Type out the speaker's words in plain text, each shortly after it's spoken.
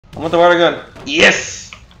I want the water gun.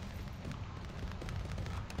 Yes!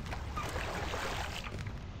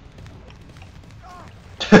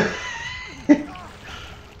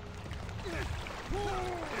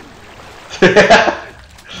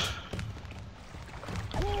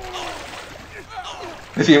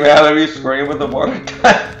 Is he mad that he's spraying with the water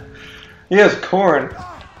gun? He has corn.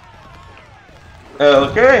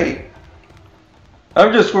 Okay.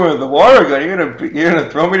 I'm just squirting with the water gun. You're gonna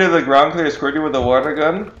throw me to the ground because I squirt you with the water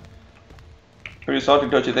gun? Pretty salty,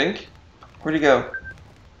 don't you think? Where'd he go?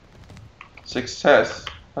 Success.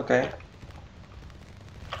 Okay.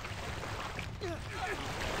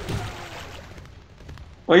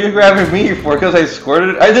 What are you grabbing me for? Because I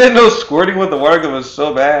squirted? I didn't know squirting with the water gun was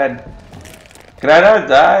so bad. Can I not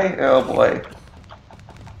die? Oh boy.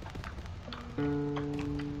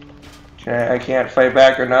 Okay, I can't fight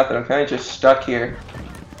back or nothing. I'm kind of just stuck here.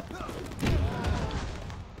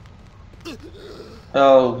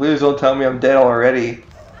 Oh, please don't tell me I'm dead already.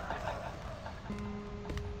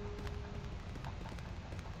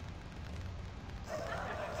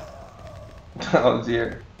 Oh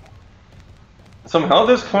dear. Some health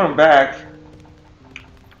is coming back.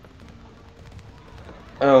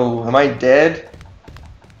 Oh, am I dead?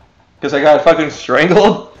 Because I got fucking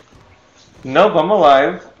strangled? Nope, I'm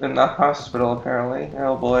alive. In the hospital, apparently.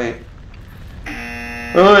 Oh boy.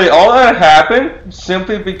 Wait, all that happened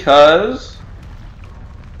simply because...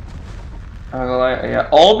 yeah,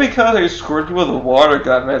 all because I squirted with a water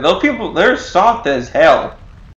gun, man. Those people, they're soft as hell.